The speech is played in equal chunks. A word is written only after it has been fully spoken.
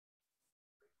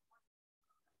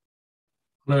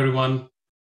Hello, everyone.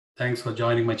 Thanks for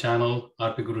joining my channel,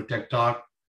 RP Guru Tech Talk.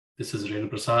 This is Renu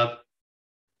Prasad.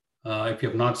 If you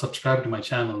have not subscribed to my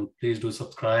channel, please do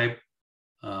subscribe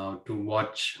to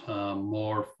watch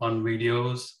more fun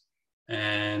videos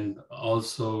and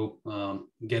also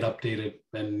get updated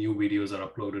when new videos are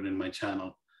uploaded in my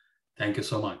channel. Thank you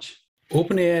so much.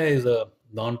 OpenAI is a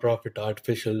non-profit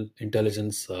artificial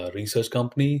intelligence research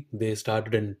company. They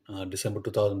started in December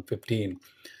 2015,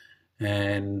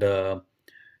 and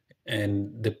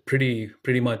they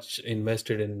pretty much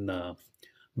invested in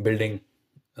building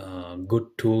good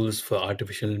tools for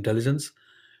artificial intelligence.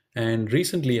 And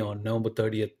recently, on November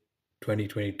 30th,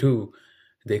 2022,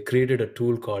 they created a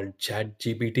tool called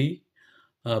ChatGPT.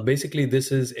 Basically,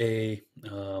 this is a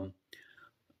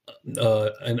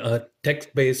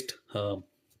text-based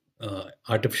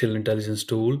artificial intelligence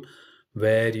tool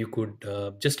where you could,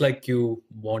 just like you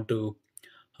want to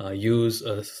use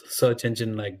a search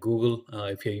engine like Google.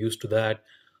 If you're used to that,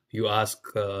 you ask,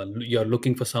 you're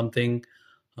looking for something,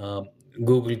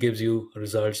 Google gives you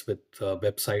results with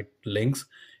website links.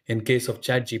 In case of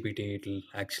ChatGPT, it will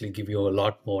actually give you a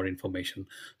lot more information.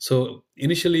 So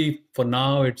initially, for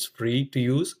now, it's free to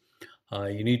use.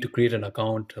 You need to create an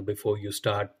account before you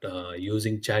start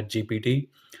using ChatGPT.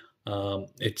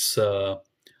 It's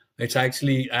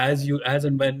actually as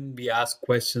and when we ask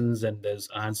questions and there's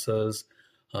answers,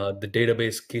 the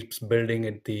database keeps building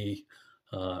it. The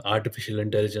artificial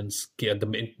intelligence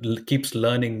keeps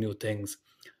learning new things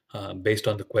based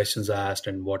on the questions asked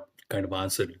and what kind of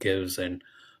answer it gives, and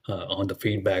on the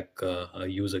feedback a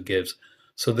user gives.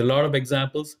 So there are a lot of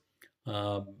examples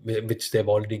which they've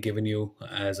already given you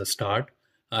as a start.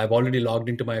 I've already logged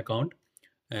into my account.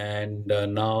 And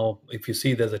now, if you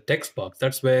see there's a text box,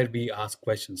 that's where we ask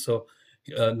questions. So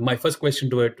my first question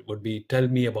to it would be, tell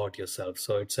me about yourself.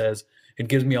 So it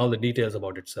gives me all the details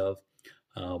about itself,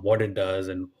 what it does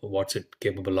and what's it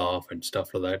capable of and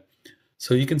stuff like that.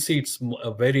 So you can see it's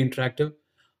very interactive.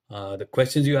 The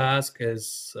questions you ask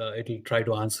it'll try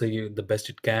to answer you the best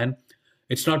it can.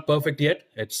 It's not perfect yet.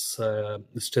 It's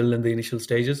still in the initial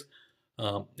stages.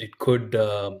 It could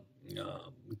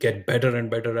get better and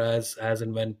better as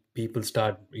and when people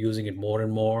start using it more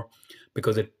and more,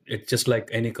 because it just like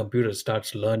any computer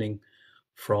starts learning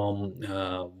from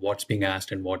what's being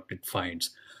asked and what it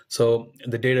finds. So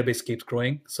the database keeps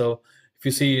growing. So if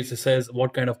you see, it says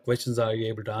what kind of questions are you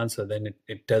able to answer, then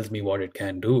it tells me what it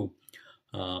can do.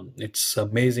 It's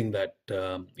amazing that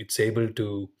it's able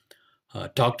to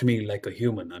talk to me like a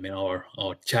human. I mean, or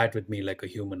chat with me like a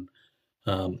human.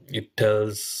 It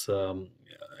tries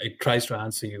to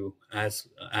answer you as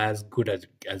good as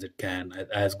it can,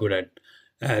 as good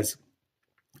as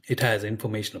it has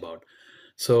information about.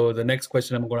 So the next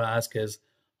question I'm going to ask is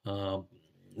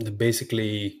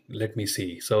basically, let me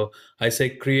see. So I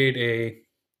say create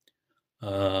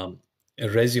a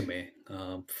resume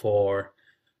for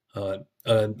a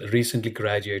recently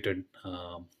graduated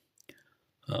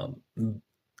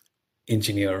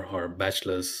engineer or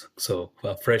bachelor's, so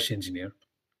a fresh engineer.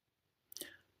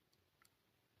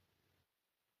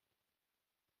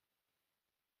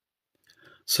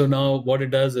 So now what it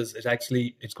does is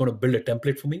it's going to build a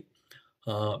template for me.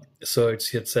 So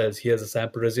it says here's a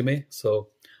sample resume. So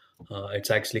it's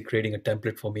actually creating a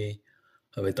template for me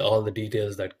with all the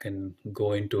details that can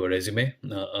go into a resume,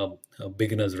 a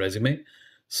beginner's resume.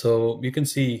 So you can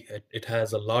see it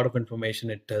has a lot of information.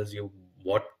 It tells you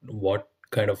what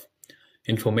kind of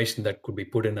information that could be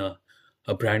put in a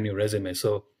brand new resume.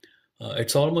 So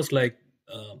it's almost like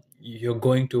you're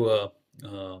going to a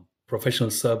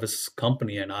professional service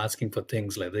company and asking for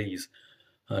things like these.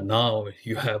 Now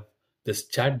you have this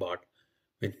chatbot,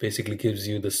 which basically gives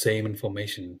you the same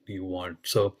information you want.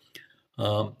 So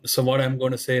what I'm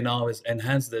going to say now is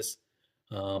enhance this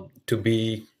to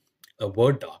be a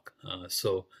Word doc,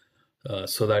 so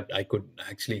that I could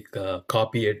actually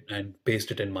copy it and paste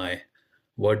it in my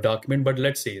Word document. But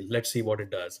let's see what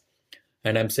it does.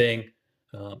 And I'm saying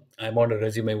I want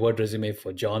a Word resume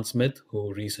for John Smith,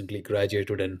 who recently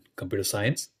graduated in computer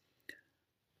science.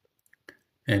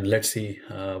 And let's see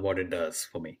what it does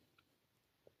for me.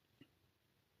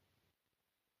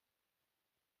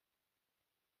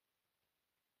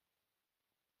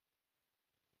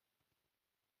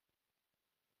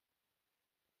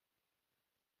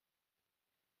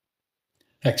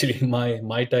 Actually,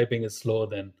 my typing is slower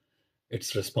than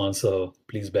its response, so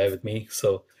please bear with me.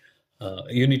 So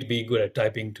you need to be good at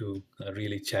typing to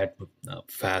really chat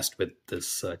fast with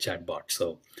this chatbot.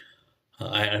 So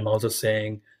I'm also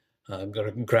saying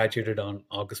graduated on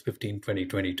August 15,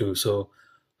 2022. So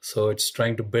it's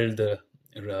trying to build the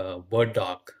Word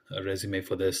doc resume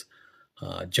for this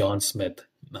John Smith,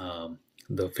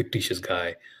 the fictitious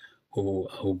guy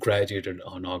who graduated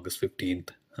on August 15th,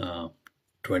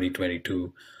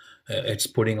 2022. It's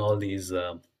putting all these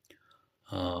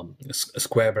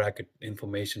square bracket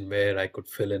information where I could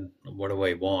fill in whatever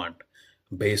I want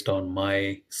based on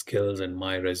my skills and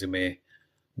my resume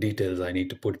details I need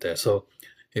to put there. So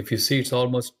if you see, it's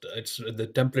the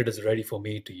template is ready for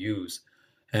me to use.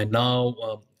 And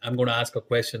now I'm going to ask a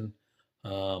question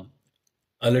um,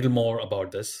 a little more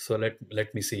about this. So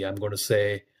let me see. I'm going to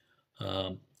say,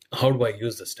 how do I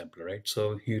use this template, right?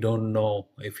 So you don't know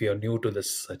if you're new to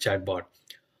this chatbot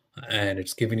and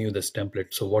it's giving you this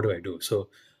template. So what do I do? So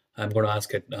I'm going to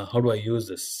ask it, how do I use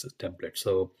this template?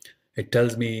 So it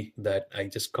tells me that I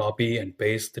just copy and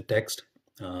paste the text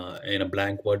in a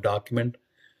blank Word document.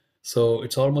 So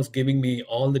it's almost giving me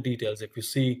all the details. If you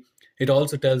see, it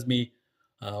also tells me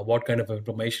what kind of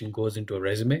information goes into a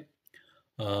resume.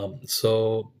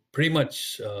 So pretty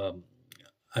much,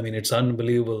 I mean, it's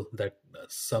unbelievable that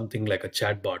something like a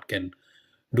chatbot can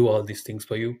do all these things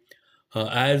for you.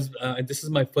 As this is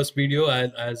my first video,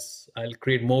 as I'll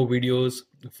create more videos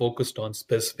focused on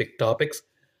specific topics,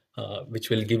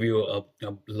 which will give you a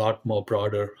lot more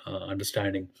broader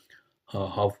understanding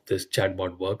how this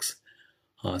chatbot works.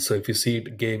 So if you see,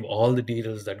 it gave all the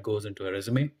details that goes into a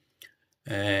resume,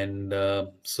 and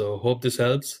so hope this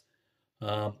helps.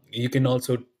 You can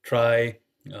also try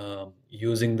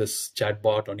using this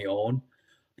chatbot on your own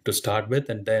to start with,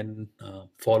 and then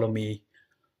follow me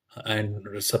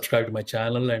and subscribe to my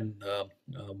channel and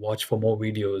watch for more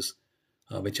videos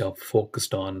which are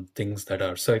focused on things that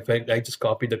are. So if I just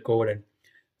copy the code and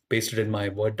paste it in my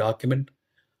Word document,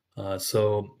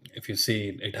 so if you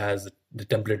see, it has the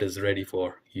template is ready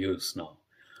for use now.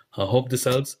 I hope this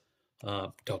helps.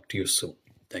 Talk to you soon.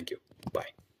 Thank you.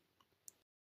 Bye.